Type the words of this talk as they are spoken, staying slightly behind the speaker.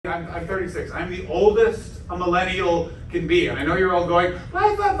I'm 36. I'm the oldest a millennial can be. And I know you're all going, well,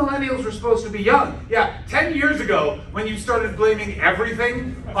 I thought millennials were supposed to be young. Yeah, 10 years ago, when you started blaming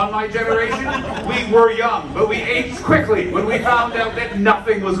everything on my generation, we were young, but we aged quickly when we found out that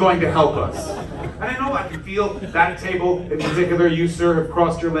nothing was going to help us. And I know I can feel that table in particular, you, sir, have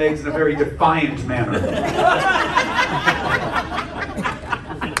crossed your legs in a very defiant manner.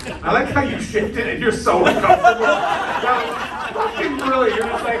 I like how you shifted and you're so uncomfortable. That was fucking brilliant. You're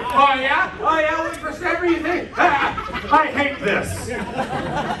just like, oh yeah? Oh yeah, what percent you think? I hate this.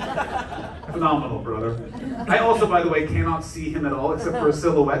 Phenomenal, brother. I also, by the way, cannot see him at all except for a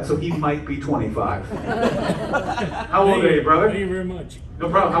silhouette, so he might be 25. How old are you, brother? Thank you very much. No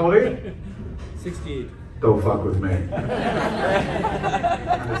problem. How old are you? 68. Don't fuck with me.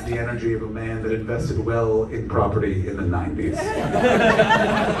 That is the energy of a man that invested well in property in the 90s.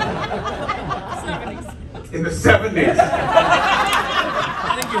 70s. In the 70s.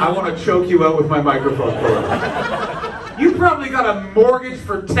 I want to choke you out with my microphone cord. You probably got a mortgage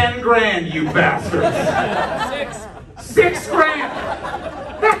for 10 grand, you bastards. 6 grand.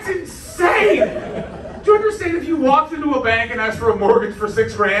 That's insane. Do you understand if you walked into a bank and asked for a mortgage for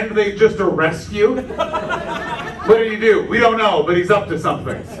 6 grand, they'd just arrest you? What did he do? We don't know, but he's up to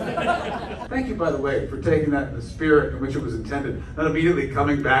something. Thank you, by the way, for taking that in the spirit in which it was intended, not immediately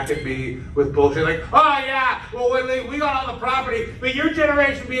coming back at me with bullshit like, oh yeah, well we got all the property, but your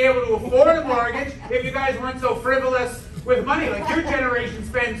generation would be able to afford a mortgage if you guys weren't so frivolous with money. Like your generation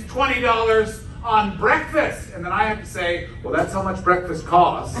spends $20 on breakfast. And then I have to say, well, that's how much breakfast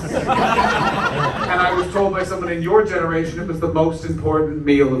costs. And I was told by someone in your generation it was the most important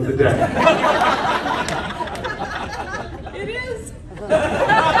meal of the day. It is.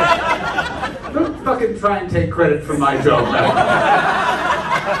 Don't fucking try and take credit for my joke, man.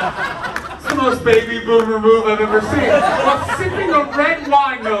 It's the most baby boomer move I've ever seen. While sipping a red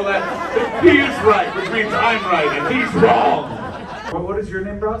wine, no less, that he is right, which means I'm right, and he's wrong. What is your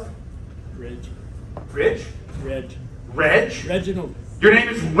name, bros? Reg. Rich? Reg. Reg? Reginald. Your name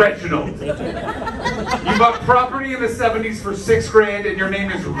is Reginald. You bought property in the 70s for 6 grand and your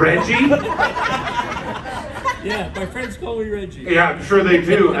name is Reggie? Yeah, my friends call me Reggie. Yeah, I'm sure they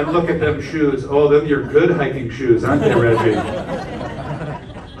do. And look at them shoes. Oh, them your good hiking shoes, aren't they, Reggie?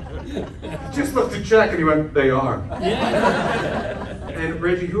 Just looked to check and he went, they are. Yeah. And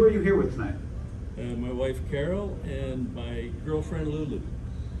Reggie, who are you here with tonight? My wife Carol and my girlfriend Lulu.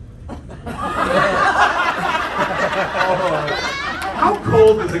 How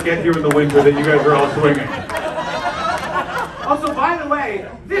cold does it get here in the winter that you guys are all swinging? Also, by the way,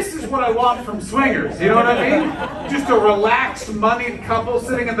 this is what I want from swingers, you know what I mean? Just a relaxed, moneyed couple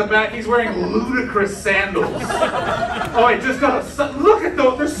sitting in the back. He's wearing ludicrous sandals. Oh, I just got a... Look at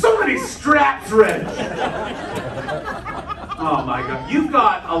those, there's so many straps, Reg. Oh my God, you've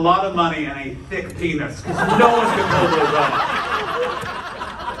got a lot of money and a thick penis, because no one can pull those off.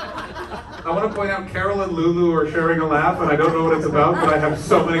 I want to point out Carol and Lulu are sharing a laugh, and I don't know what it's about, but I have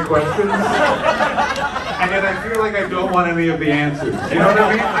so many questions. And yet I feel like I don't want any of the answers. You know what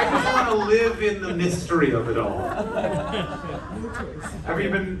I mean? I just want to live in the mystery of it all. Have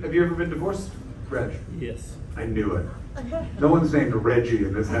you ever been divorced, Reg? Yes. I knew it. No one's named Reggie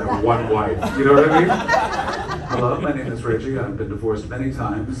in this had one wife. You know what I mean? Hello, my name is Reggie. I've been divorced many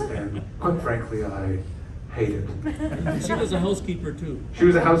times, and quite frankly, I hate it. She was a housekeeper too. She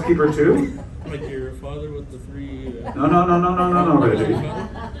was a housekeeper too? Like your father with the 3... No, Reggie.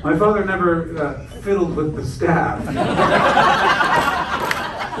 My father never fiddled with the staff.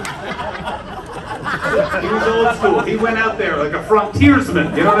 He was old school. He went out there like a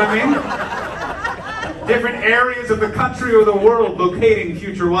frontiersman, you know what I mean? Different areas of the country or the world locating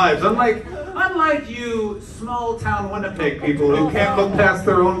future wives. Unlike you small town Winnipeg people who can't look past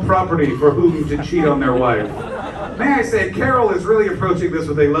their own property for whom to cheat on their wife. May I say, Carol is really approaching this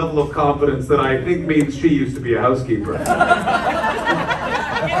with a level of confidence that I think means she used to be a housekeeper. Get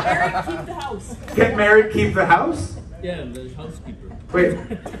married, keep the house. Get married, keep the house? Yeah, the housekeeper. Wait.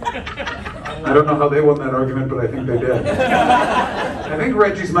 I don't know how they won that argument, but I think they did. I think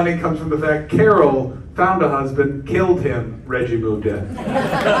Reggie's money comes from the fact Carol found a husband, killed him, Reggie moved in.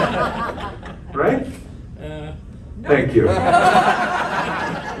 Right? No. Thank you.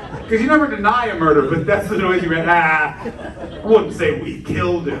 Because you never deny a murder, but that's the noise you made. I wouldn't say we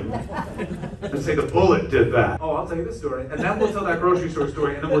killed him. I'd say the bullet did that. Oh, I'll tell you this story, and then we'll tell that grocery store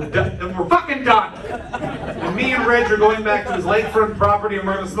story, and then we're done. Then we're fucking done. And me and Reg are going back to his lakefront property, and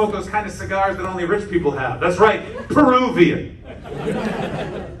we're going to smoke those kind of cigars that only rich people have. That's right, Peruvian.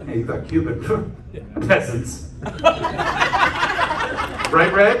 Hey, you thought Cuban? Peasants.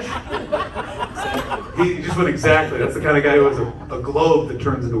 Right, Reg? He just went exactly. That's the kind of guy who has a globe that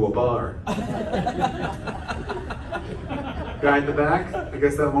turns into a bar. Guy in the back? I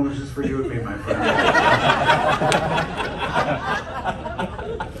guess that one was just for you and me, my friend.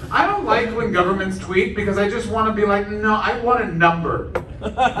 I don't like when governments tweet because I just want to be like, no, I want a number.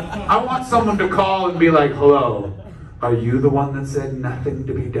 I want someone to call and be like, hello, are you the one that said nothing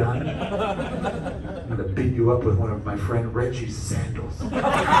to be done? I'm going to beat you up with one of my friend Reggie's sandals.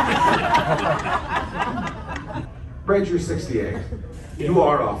 Reg, you're 68. You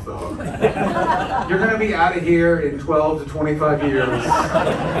are off the hook. You're going to be out of here in 12 to 25 years,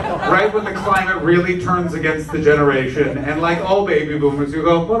 right when the climate really turns against the generation, and like all baby boomers, you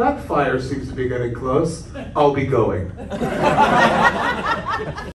go, well, that fire seems to be getting close. I'll be going.